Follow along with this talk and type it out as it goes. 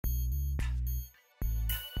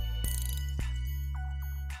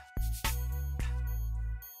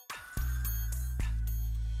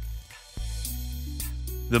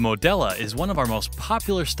The Modella is one of our most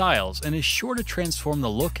popular styles and is sure to transform the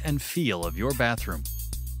look and feel of your bathroom.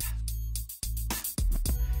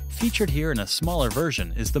 Featured here in a smaller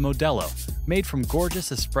version is the Modello, made from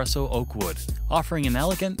gorgeous espresso oak wood, offering an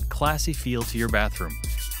elegant, classy feel to your bathroom.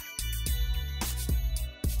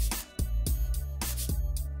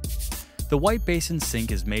 The white basin sink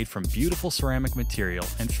is made from beautiful ceramic material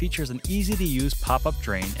and features an easy-to-use pop-up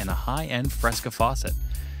drain and a high-end Fresca faucet.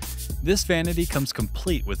 This vanity comes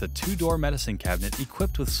complete with a 2-door medicine cabinet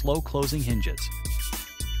equipped with slow-closing hinges.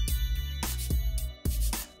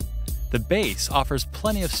 The base offers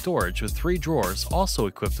plenty of storage with 3 drawers also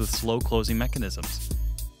equipped with slow-closing mechanisms.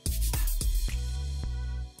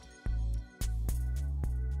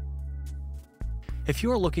 If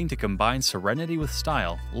you are looking to combine serenity with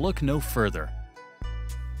style, look no further.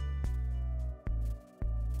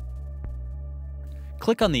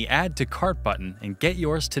 Click on the Add to Cart button and get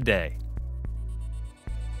yours today.